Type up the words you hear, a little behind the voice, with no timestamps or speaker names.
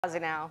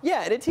Now.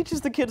 Yeah, and it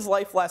teaches the kids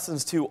life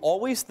lessons to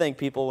always thank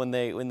people when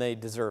they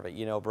deserve it.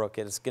 You know, Brooke,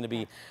 it's going to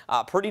be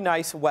pretty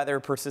nice weather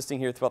persisting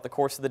here throughout the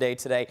course of the day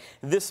today.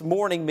 This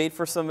morning made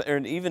for some,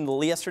 and even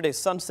yesterday's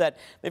sunset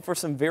made for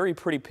some very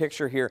pretty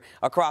picture here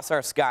across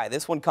our sky.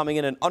 This one coming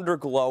in an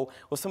underglow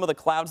with some of the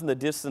clouds in the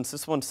distance.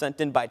 This one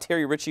sent in by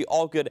Terry Ritchie,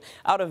 all good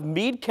out of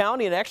Meade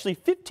County, and actually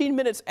 15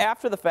 minutes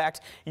after the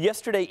fact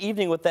yesterday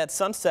evening with that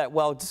sunset.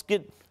 Well,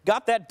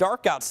 got that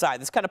dark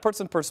outside. This kind of puts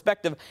in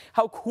perspective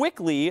how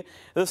quickly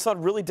the sun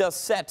really does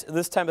set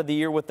this time of the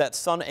year with that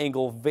sun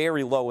angle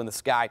very low in the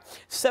sky.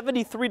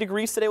 73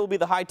 degrees today will be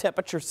the high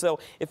temperature, so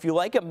if you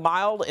like it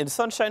mild and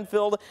sunshine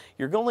filled,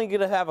 you're only going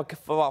to have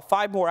about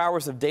 5 more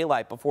hours of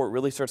daylight before it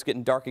really starts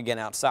getting dark again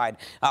outside.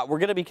 We're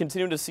going to be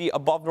continuing to see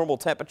above normal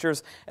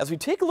temperatures as we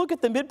take a look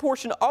at the mid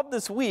portion of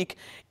this week.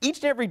 Each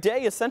and every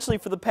day, essentially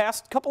for the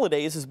past couple of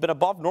days, has been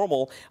above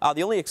normal.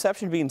 The only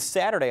exception being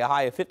Saturday, a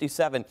high of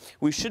 57.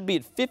 We should be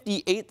at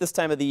 58 this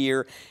time of the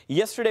year.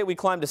 Yesterday we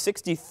climbed to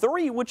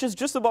 63, which is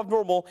just above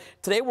normal.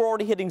 Today we're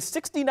already hitting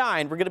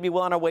 69. We're going to be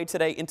well on our way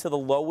today into the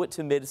low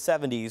to mid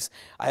 70s.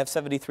 I have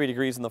 73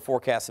 degrees in the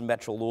forecast in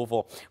Metro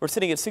Louisville. We're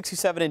sitting at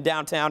 67 in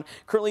downtown.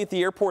 Currently at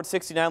the airport,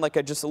 69 like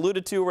I just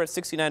alluded to. We're at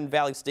 69 in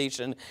Valley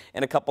Station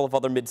and a couple of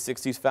other mid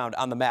 60s found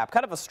on the map.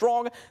 Kind of a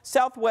strong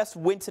southwest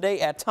wind today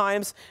at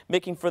times,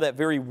 making for that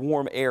very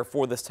warm air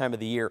for this time of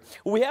the year.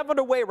 What we have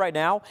underway right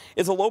now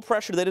is a low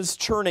pressure that is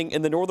churning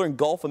in the northern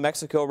Gulf of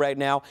Mexico right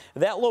now.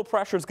 That low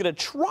pressure is going to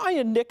try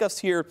and nick us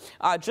here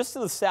just to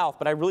the south,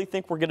 but I really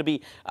think we're going to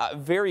be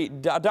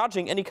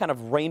dodging any kind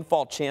of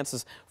rainfall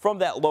chances from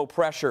that low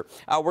pressure.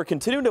 We're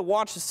continuing to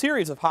watch a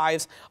series of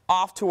highs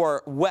off to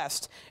our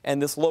west, and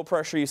this low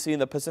pressure you see in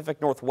the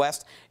Pacific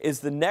Northwest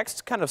is the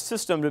next kind of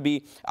system to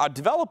be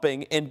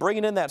developing and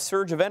bringing in that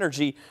surge of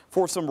energy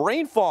for some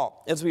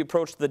rainfall as we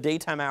approach the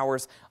daytime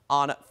hours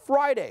on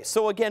Friday.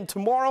 So again,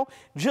 tomorrow,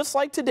 just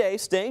like today,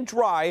 staying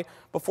dry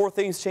before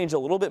things change a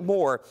little bit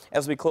more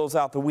as we close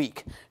out the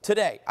week.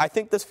 Today, I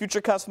think this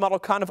Futurecast model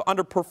kind of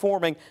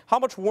underperforming how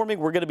much warming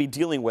we're going to be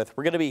dealing with.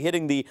 We're going to be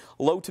hitting the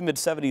low to mid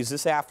 70s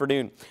this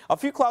afternoon. A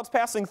few clouds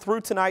passing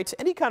through tonight.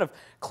 Any kind of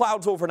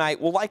clouds overnight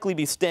will likely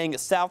be staying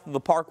south of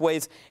the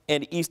parkways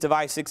and east of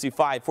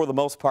I-65 for the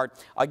most part.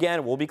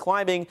 Again, we'll be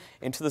climbing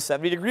into the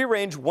 70-degree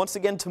range once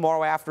again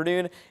tomorrow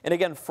afternoon. And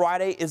again,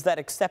 Friday is that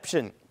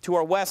exception. To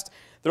our west,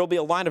 there will be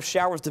a line of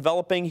showers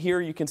developing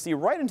here. You can see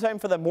right in time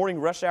for that morning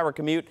rush hour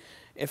commute.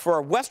 And for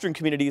our western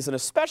communities, and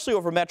especially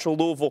over Metro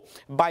Louisville,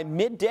 by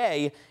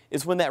midday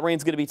is when that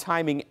rain's going to be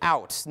timing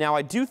out. Now,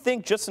 I do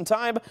think just in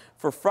time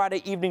for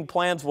Friday evening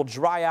plans will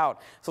dry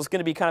out. So it's going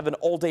to be kind of an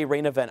all-day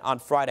rain event on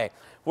Friday.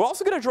 We're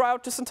also going to dry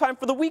out just in time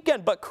for the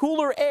weekend, but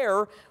cooler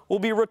air will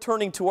be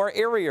returning to our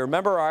area.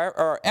 Remember,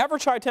 our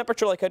average high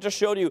temperature, like I just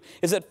showed you,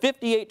 is at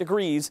 58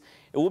 degrees.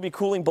 It will be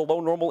cooling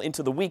below normal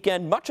into the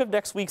weekend. Much of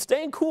next week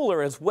staying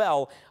cooler as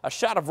well. A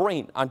shot of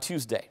rain on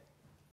Tuesday.